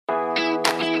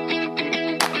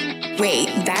Wait,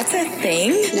 that's a thing?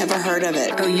 Never heard of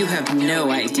it. Oh, you have no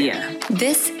idea.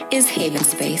 This is Haven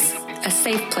Space, a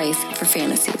safe place for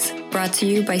fantasies. Brought to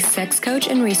you by sex coach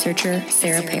and researcher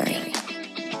Sarah Perry.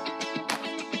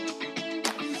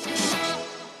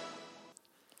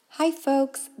 Hi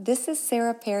folks, this is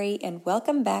Sarah Perry and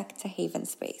welcome back to Haven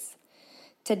Space.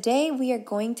 Today we are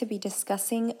going to be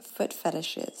discussing foot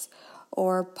fetishes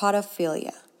or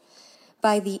podophilia.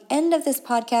 By the end of this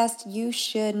podcast, you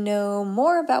should know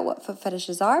more about what foot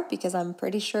fetishes are because I'm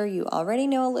pretty sure you already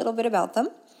know a little bit about them.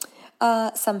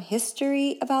 Some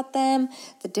history about them,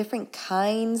 the different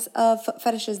kinds of foot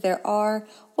fetishes there are,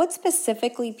 what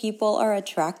specifically people are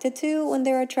attracted to when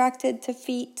they're attracted to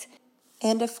feet,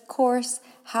 and of course,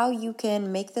 how you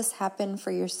can make this happen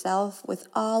for yourself with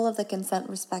all of the consent,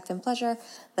 respect, and pleasure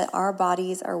that our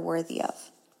bodies are worthy of.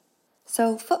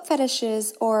 So foot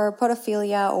fetishes or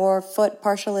podophilia or foot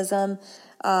partialism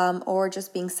or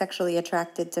just being sexually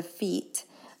attracted to feet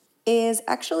is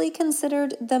actually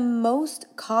considered the most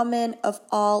common of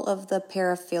all of the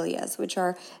paraphilias, which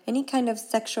are any kind of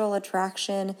sexual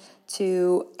attraction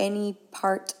to any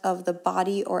part of the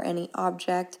body or any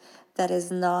object that is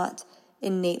not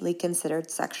innately considered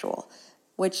sexual,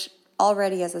 which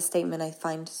already as a statement I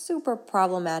find super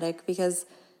problematic because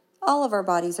all of our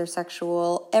bodies are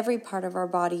sexual. Every part of our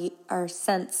body, our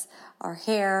scents, our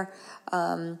hair,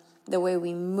 the way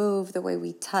we move, the way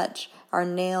we touch, our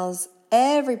nails,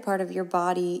 every part of your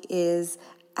body is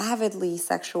avidly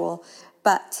sexual.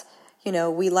 But,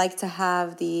 we like to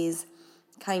have these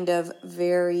kind of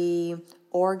very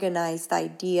organized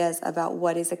ideas about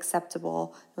what is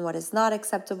acceptable and what is not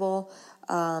acceptable.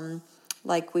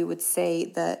 Like we would say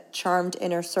the charmed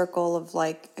inner circle of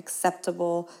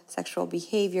acceptable sexual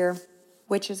behavior,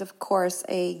 which is of course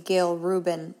a Gayle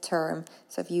Rubin term.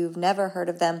 So if you've never heard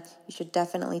of them, you should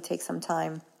definitely take some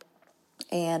time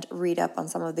and read up on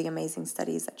some of the amazing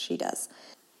studies that she does.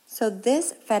 So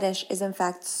this fetish is in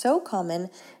fact so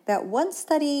common that one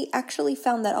study actually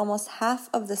found that almost half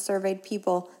of the surveyed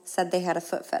people said they had a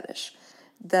foot fetish.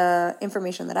 The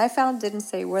information that I found didn't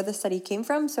say where the study came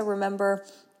from, so remember,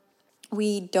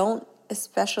 we don't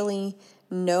especially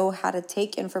know how to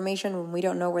take information when we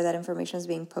don't know where that information is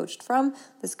being poached from.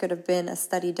 This could have been a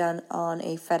study done on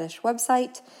a fetish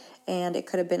website, and it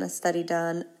could have been a study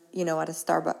done, at a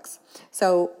Starbucks.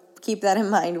 So keep that in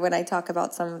mind when I talk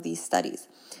about some of these studies.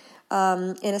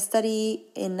 In a study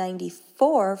in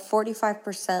 94,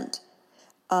 45%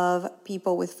 of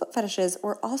people with foot fetishes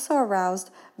were also aroused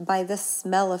by the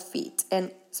smell of feet,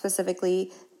 and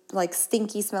specifically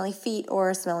stinky, smelly feet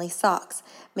or smelly socks,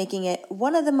 making it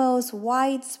one of the most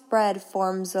widespread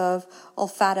forms of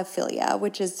olfatophilia,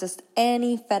 which is just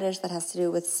any fetish that has to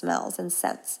do with smells and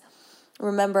scents.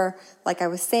 Remember, like I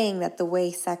was saying, that the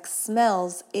way sex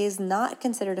smells is not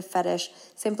considered a fetish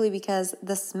simply because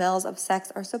the smells of sex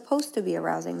are supposed to be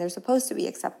arousing. They're supposed to be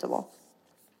acceptable.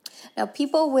 Now,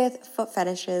 people with foot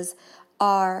fetishes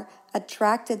are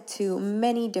attracted to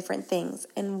many different things,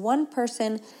 and one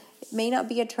person may not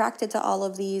be attracted to all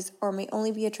of these or may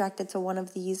only be attracted to one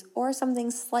of these or something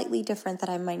slightly different that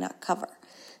I might not cover.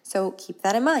 So keep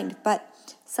that in mind. But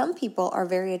some people are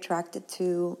very attracted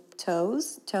to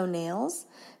toenails.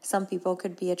 Some people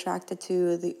could be attracted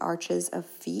to the arches of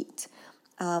feet.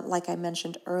 Like I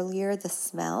mentioned earlier, the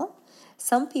smell.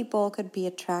 Some people could be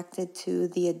attracted to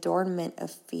the adornment of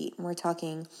feet. We're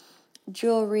talking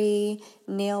jewelry,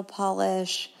 nail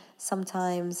polish,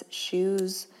 sometimes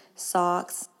shoes,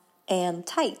 socks, and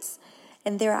tights.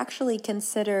 And they're actually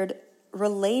considered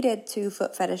related to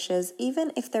foot fetishes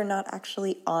even if they're not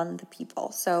actually on the people.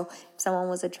 So if someone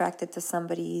was attracted to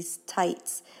somebody's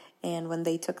tights and when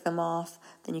they took them off,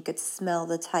 then you could smell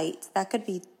the tights. That could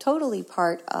be totally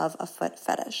part of a foot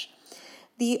fetish.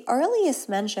 The earliest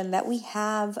mention that we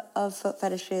have of foot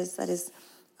fetishes that is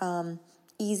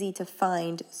easy to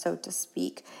find, so to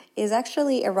speak, is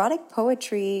actually erotic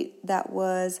poetry that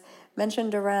was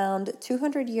mentioned around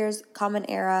 200 years Common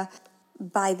Era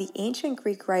by the ancient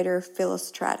Greek writer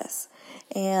Philostratus.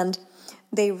 And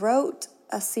they wrote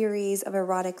a series of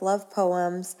erotic love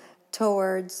poems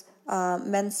towards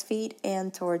men's feet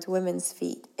and towards women's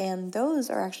feet. And those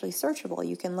are actually searchable.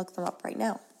 You can look them up right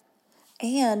now.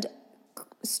 And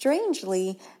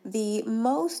strangely, the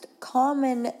most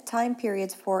common time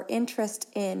periods for interest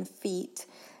in feet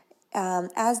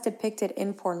as depicted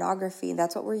in pornography,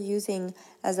 that's what we're using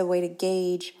as a way to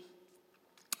gauge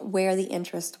where the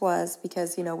interest was,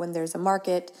 because, when there's a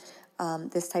market,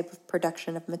 this type of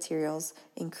production of materials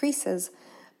increases.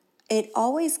 It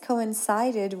always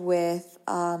coincided with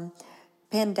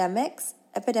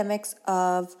epidemics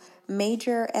of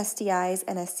major STIs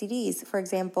and STDs. For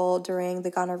example, during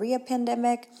the gonorrhea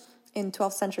pandemic, in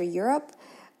 12th century Europe,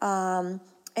 and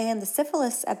the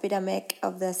syphilis epidemic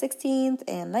of the 16th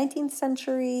and 19th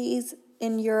centuries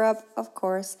in Europe, of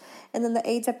course, and then the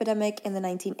AIDS epidemic in the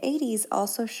 1980s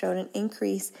also showed an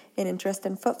increase in interest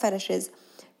in foot fetishes,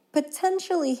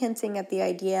 potentially hinting at the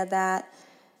idea that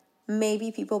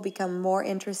maybe people become more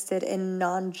interested in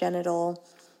non-genital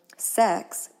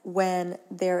sex when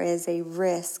there is a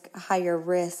higher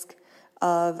risk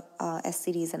of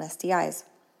STDs and STIs.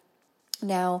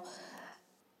 Now,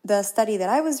 the study that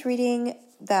I was reading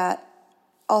that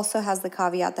also has the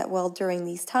caveat that, well, during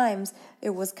these times, it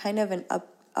was kind of an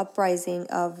uprising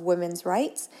of women's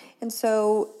rights. And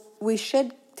so we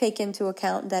should take into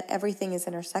account that everything is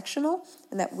intersectional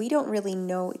and that we don't really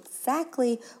know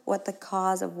exactly what the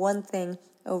cause of one thing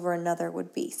over another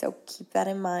would be. So keep that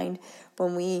in mind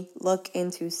when we look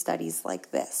into studies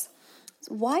like this.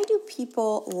 So why do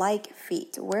people like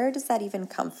feet? Where does that even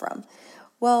come from?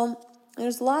 Well,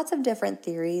 there's lots of different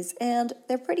theories and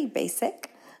they're pretty basic.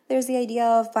 There's the idea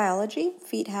of biology.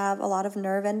 Feet have a lot of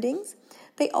nerve endings.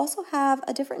 They also have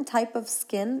a different type of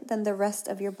skin than the rest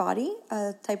of your body,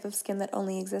 a type of skin that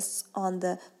only exists on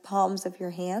the palms of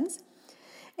your hands.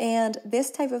 And this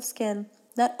type of skin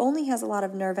not only has a lot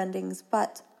of nerve endings,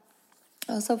 but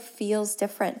also feels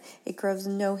different. It grows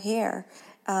no hair.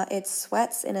 It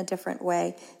sweats in a different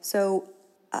way. So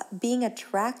being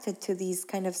attracted to these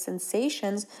kind of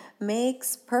sensations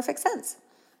makes perfect sense.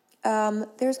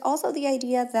 There's also the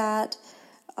idea that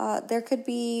there could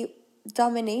be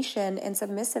domination and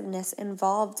submissiveness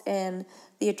involved in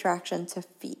the attraction to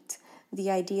feet. The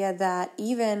idea that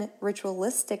even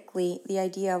ritualistically, the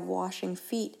idea of washing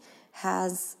feet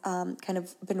has kind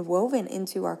of been woven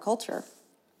into our culture.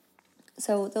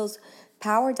 So those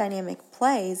power dynamic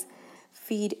plays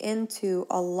feed into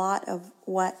a lot of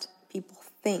what people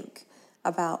think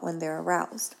about when they're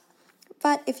aroused.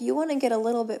 But if you want to get a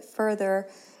little bit further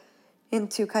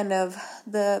into kind of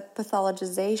the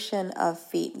pathologization of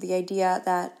feet, the idea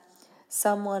that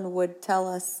someone would tell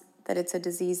us that it's a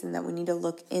disease and that we need to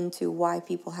look into why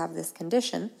people have this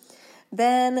condition,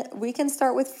 then we can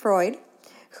start with Freud,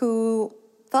 who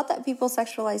thought that people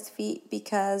sexualized feet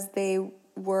because they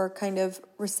were kind of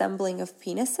resembling of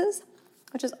penises,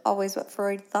 which is always what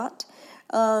Freud thought.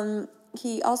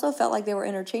 He also felt like they were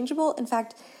interchangeable. In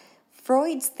fact,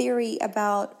 Freud's theory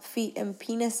about feet and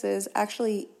penises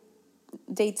actually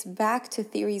dates back to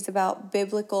theories about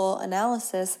biblical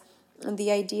analysis and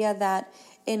the idea that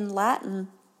in Latin,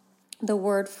 the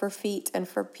word for feet and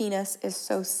for penis is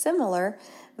so similar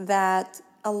that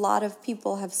a lot of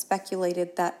people have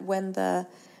speculated that when the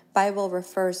Bible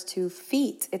refers to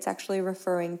feet, it's actually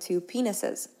referring to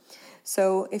penises.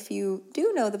 So if you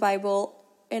do know the Bible,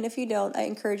 and if you don't, I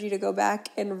encourage you to go back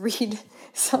and read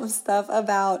some stuff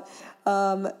about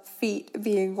feet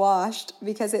being washed,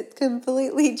 because it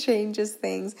completely changes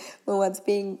things when what's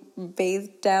being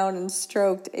bathed down and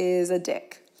stroked is a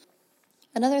dick.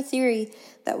 Another theory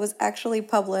that was actually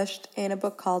published in a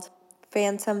book called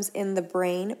Phantoms in the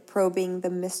Brain, Probing the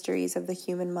Mysteries of the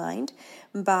Human Mind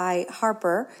by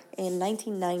Harper in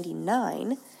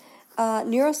 1999,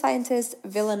 neuroscientist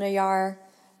Vilanayar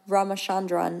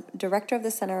Ramachandran, director of the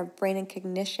Center of Brain and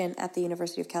Cognition at the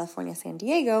University of California, San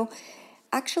Diego,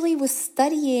 actually was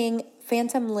studying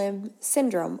phantom limb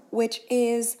syndrome, which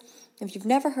is, if you've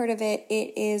never heard of it,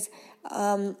 it is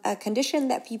a condition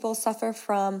that people suffer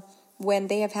from when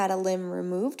they have had a limb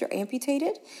removed or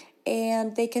amputated,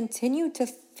 and they continue to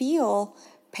feel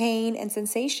pain and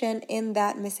sensation in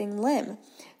that missing limb.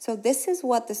 So this is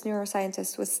what this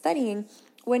neuroscientist was studying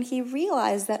when he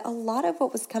realized that a lot of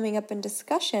what was coming up in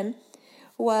discussion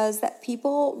was that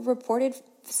people reported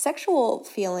sexual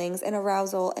feelings and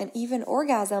arousal and even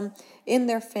orgasm in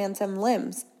their phantom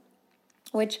limbs,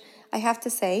 which I have to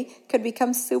say could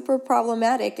become super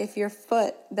problematic if your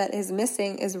foot that is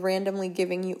missing is randomly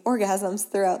giving you orgasms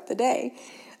throughout the day.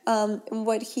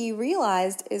 What he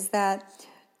realized is that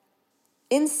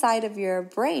inside of your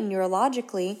brain,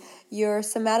 neurologically, your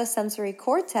somatosensory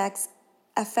cortex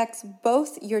affects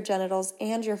both your genitals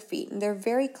and your feet, and they're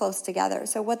very close together.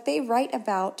 So what they write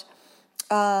about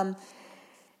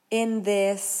in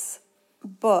this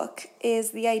book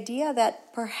is the idea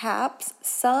that perhaps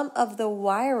some of the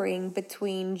wiring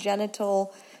between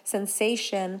genital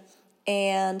sensation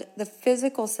and the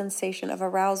physical sensation of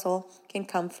arousal can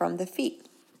come from the feet,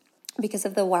 because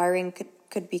of the wiring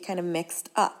could be kind of mixed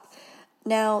up.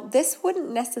 Now, this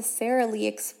wouldn't necessarily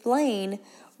explain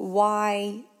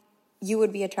why you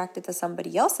would be attracted to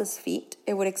somebody else's feet.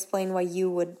 It would explain why you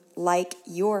would like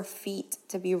your feet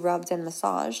to be rubbed and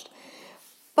massaged.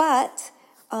 But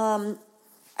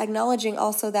I acknowledging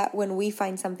also that when we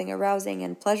find something arousing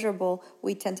and pleasurable,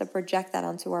 we tend to project that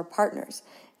onto our partners.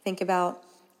 Think about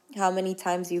how many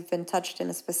times you've been touched in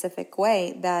a specific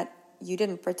way that you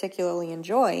didn't particularly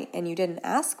enjoy and you didn't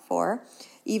ask for,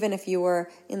 even if you were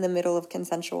in the middle of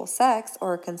consensual sex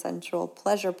or consensual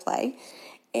pleasure play,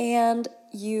 and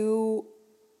you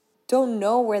don't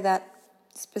know where that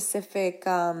specific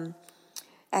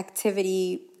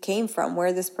activity came from,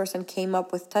 where this person came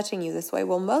up with touching you this way.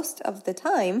 Well, most of the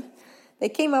time, they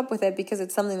came up with it because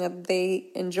it's something that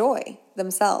they enjoy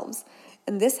themselves.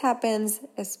 And this happens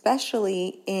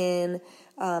especially in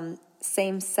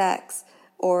same-sex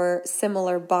or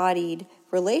similar-bodied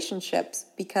relationships,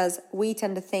 because we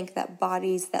tend to think that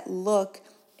bodies that look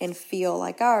and feel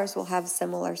like ours will have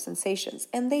similar sensations.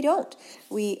 And they don't.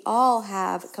 We all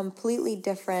have completely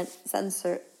different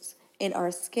sensors in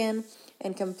our skin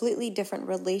and completely different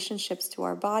relationships to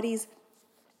our bodies.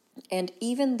 And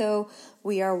even though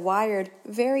we are wired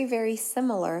very, very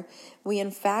similar, we in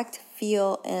fact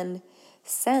feel and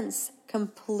sense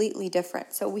completely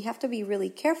different. So we have to be really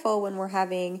careful when we're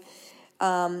having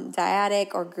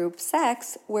dyadic or group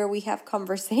sex, where we have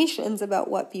conversations about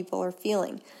what people are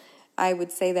feeling. I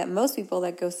would say that most people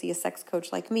that go see a sex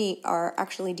coach like me are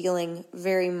actually dealing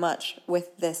very much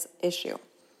with this issue.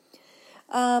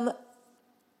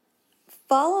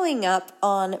 Following up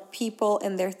on people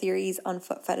and their theories on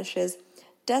foot fetishes,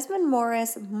 Desmond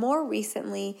Morris more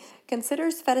recently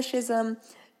considers fetishism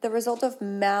the result of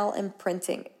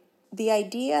mal-imprinting. The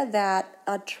idea that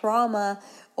a trauma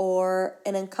or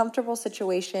an uncomfortable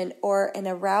situation or an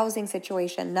arousing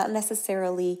situation, not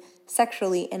necessarily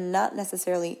sexually and not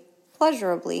necessarily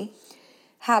pleasurably,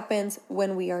 happens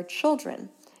when we are children.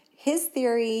 His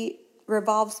theory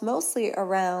revolves mostly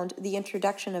around the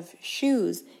introduction of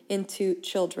shoes into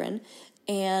children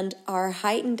and our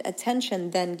heightened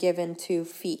attention then given to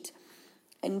feet,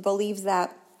 and believes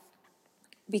that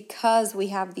because we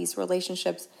have these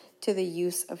relationships to the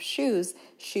use of shoes,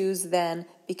 shoes then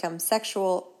become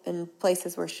sexual, and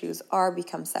places where shoes are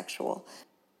become sexual.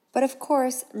 But of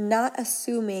course, not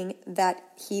assuming that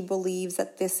he believes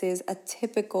that this is a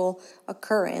typical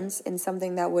occurrence and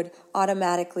something that would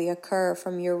automatically occur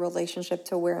from your relationship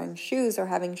to wearing shoes or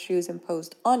having shoes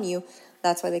imposed on you.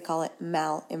 That's why they call it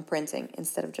mal-imprinting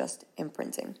instead of just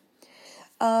imprinting.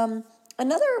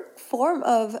 Another form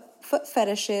of foot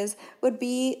fetishes would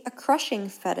be a crushing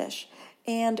fetish.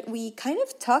 And we kind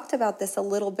of talked about this a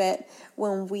little bit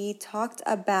when we talked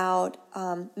about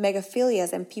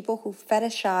megaphilias and people who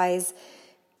fetishize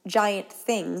giant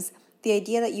things. The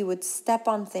idea that you would step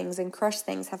on things and crush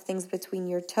things, have things between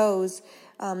your toes,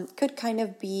 could kind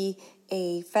of be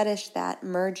a fetish that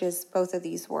merges both of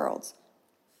these worlds.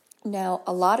 Now,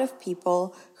 a lot of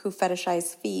people who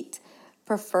fetishize feet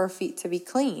prefer feet to be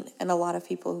clean, and a lot of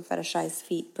people who fetishize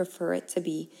feet prefer it to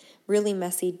be really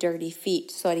messy, dirty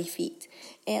feet, sweaty feet.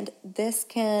 And this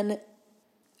can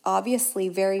obviously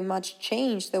very much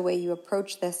change the way you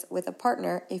approach this with a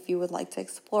partner if you would like to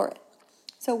explore it.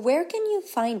 So where can you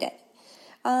find it?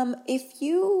 If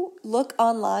you look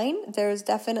online, there's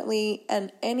definitely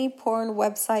any porn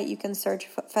website you can search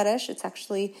foot fetish. It's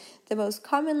actually the most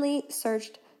commonly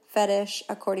searched fetish,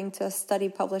 according to a study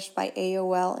published by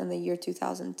AOL in the year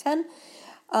 2010,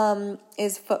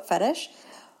 is foot fetish.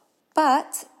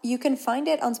 But you can find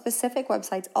it on specific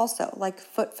websites also, like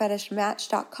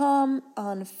footfetishmatch.com,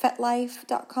 on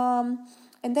fetlife.com.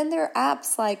 And then there are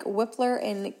apps like Whippler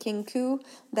and Kinku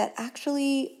that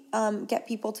actually get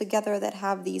people together that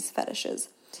have these fetishes.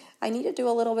 I need to do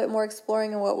a little bit more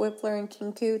exploring on what Whippler and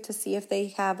Kinku to see if they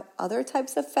have other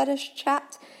types of fetish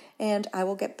chat, and I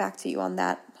will get back to you on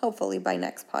that, hopefully by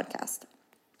next podcast.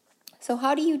 So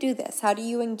how do you do this? How do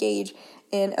you engage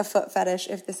in a foot fetish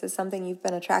if this is something you've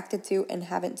been attracted to and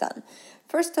haven't done?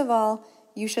 First of all,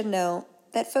 you should know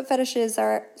that foot fetishes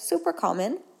are super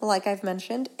common, like I've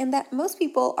mentioned, and that most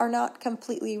people are not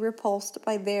completely repulsed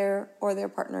by their or their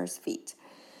partner's feet.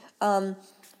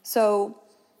 So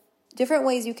different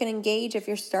ways you can engage if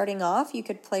you're starting off. You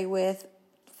could play with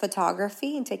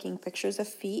photography and taking pictures of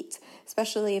feet,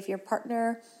 especially if your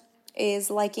partner is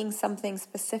liking something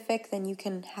specific, then you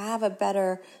can have a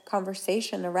better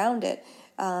conversation around it.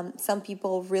 Some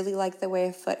people really like the way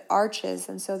a foot arches,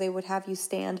 and so they would have you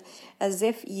stand as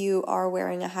if you are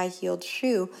wearing a high-heeled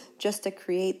shoe just to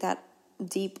create that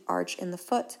deep arch in the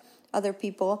foot. Other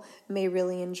people may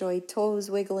really enjoy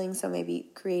toes wiggling, so maybe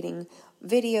creating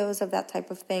videos of that type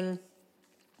of thing.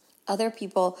 Other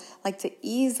people like to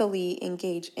easily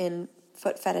engage in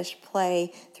foot fetish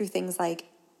play through things like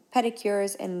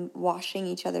pedicures and washing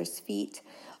each other's feet.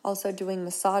 Also, doing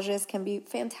massages can be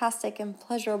fantastic and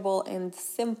pleasurable and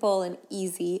simple and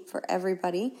easy for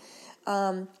everybody.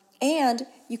 And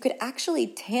you could actually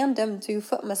tandem do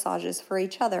foot massages for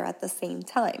each other at the same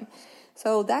time.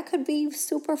 So that could be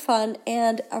super fun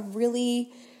and a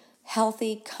really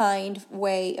healthy, kind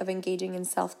way of engaging in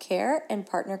self-care and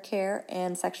partner care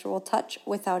and sexual touch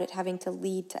without it having to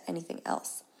lead to anything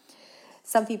else.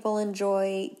 Some people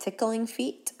enjoy tickling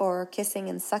feet or kissing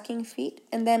and sucking feet.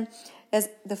 And then as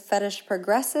the fetish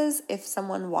progresses, if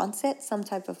someone wants it, some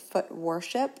type of foot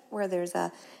worship where there's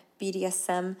a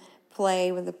BDSM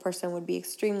play where the person would be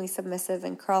extremely submissive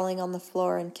and crawling on the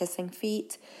floor and kissing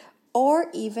feet, or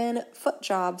even foot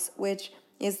jobs, which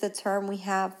is the term we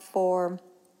have for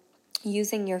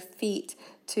using your feet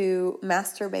to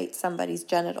masturbate somebody's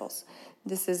genitals.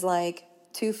 This is like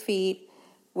 2 feet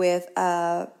with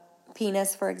a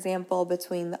penis, for example,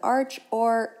 between the arch,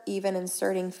 or even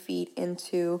inserting feet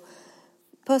into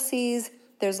pussies.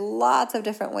 There's lots of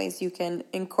different ways you can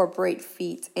incorporate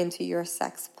feet into your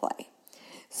sex play.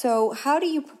 So how do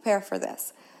you prepare for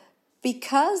this?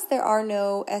 Because there are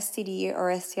no STD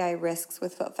or STI risks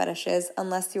with foot fetishes,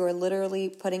 unless you are literally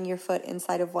putting your foot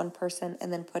inside of one person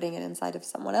and then putting it inside of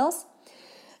someone else,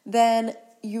 then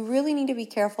you really need to be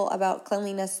careful about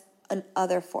cleanliness in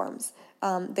other forms.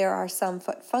 There are some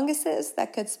foot funguses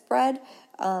that could spread.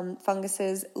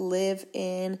 Funguses live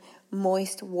in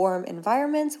moist, warm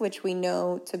environments, which we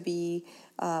know to be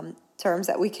terms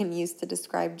that we can use to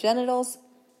describe genitals.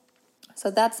 So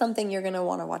that's something you're going to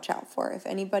want to watch out for. If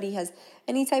anybody has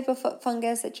any type of foot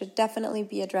fungus, it should definitely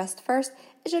be addressed first.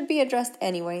 It should be addressed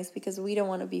anyways because we don't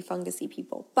want to be fungusy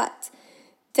people. But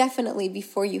definitely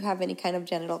before you have any kind of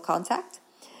genital contact.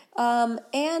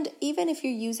 And even if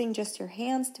you're using just your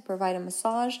hands to provide a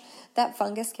massage, that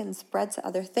fungus can spread to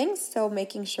other things. So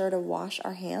making sure to wash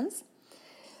our hands.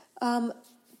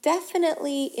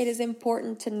 Definitely it is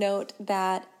important to note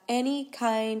that any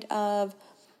kind of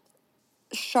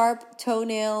sharp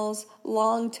toenails,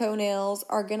 long toenails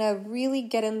are going to really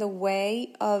get in the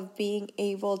way of being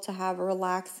able to have a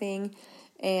relaxing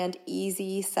and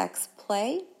easy sex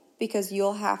play, because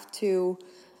you'll have to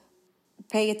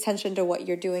pay attention to what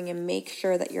you're doing and make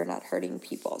sure that you're not hurting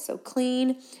people. So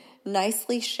clean,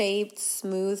 nicely shaved,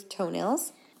 smooth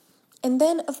toenails. And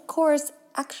then, of course,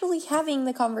 actually having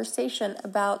the conversation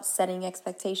about setting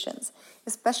expectations,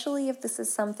 especially if this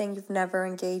is something you've never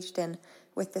engaged in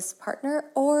with this partner,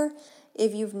 or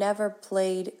if you've never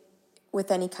played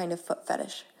with any kind of foot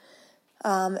fetish.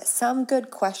 Some good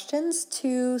questions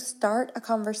to start a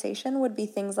conversation would be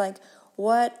things like,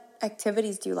 what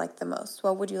activities do you like the most?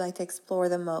 What would you like to explore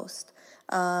the most?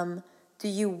 Do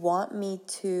you want me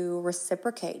to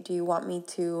reciprocate? Do you want me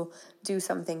to do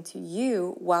something to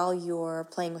you while you're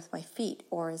playing with my feet?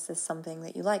 Or is this something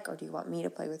that you like? Or do you want me to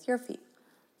play with your feet?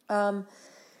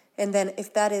 And then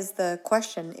if that is the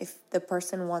question, if the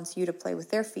person wants you to play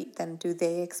with their feet, then do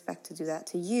they expect to do that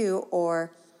to you?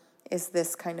 Or is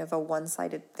this kind of a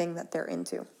one-sided thing that they're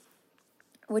into?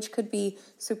 Which could be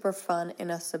super fun in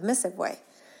a submissive way.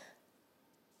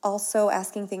 Also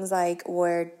asking things like,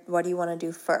 what do you want to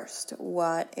do first?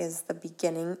 What is the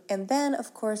beginning? And then,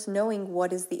 of course, knowing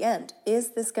what is the end.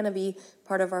 Is this going to be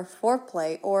part of our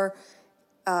foreplay? Or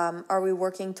are we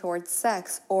working towards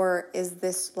sex? Or is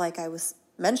this, like I was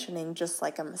mentioning, just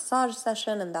like a massage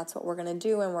session and that's what we're going to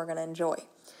do and we're going to enjoy?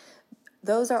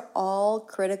 Those are all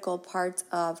critical parts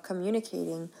of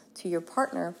communicating to your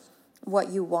partner what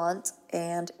you want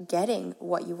and getting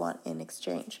what you want in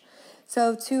exchange.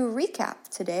 So to recap,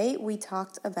 today we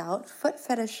talked about foot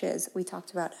fetishes. We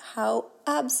talked about how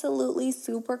absolutely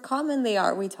super common they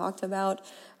are. We talked about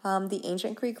the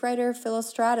ancient Greek writer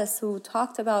Philostratus, who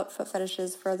talked about foot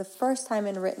fetishes for the first time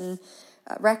in written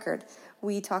record.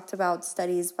 We talked about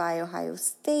studies by Ohio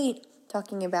State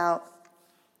talking about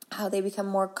how they become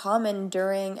more common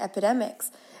during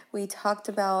epidemics. We talked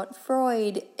about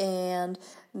Freud and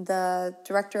the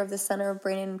director of the Center of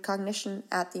Brain and Cognition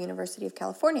at the University of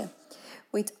California.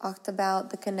 We talked about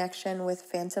the connection with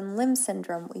phantom limb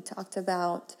syndrome. We talked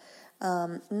about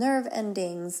nerve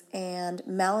endings and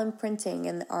malimprinting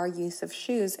and our use of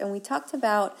shoes. And we talked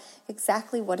about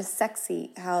exactly what is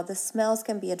sexy, how the smells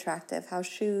can be attractive, how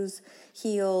shoes,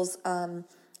 heels,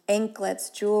 anklets,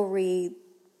 jewelry,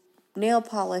 nail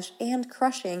polish, and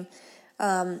crushing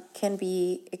can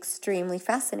be extremely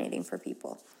fascinating for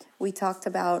people. We talked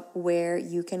about where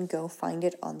you can go find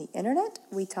it on the internet.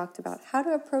 We talked about how to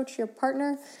approach your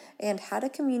partner and how to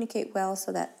communicate well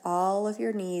so that all of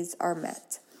your needs are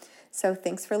met. So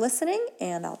thanks for listening,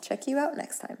 and I'll check you out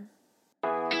next time.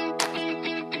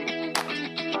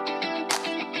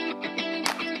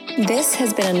 This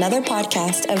has been another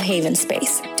podcast of Haven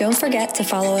Space. Don't forget to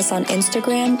follow us on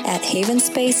Instagram at Haven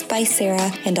Space by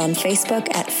Sarah and on Facebook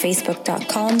at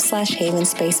facebook.com/Haven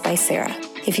Space by Sarah.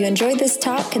 If you enjoyed this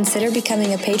talk, consider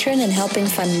becoming a patron and helping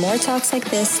fund more talks like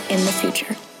this in the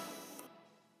future.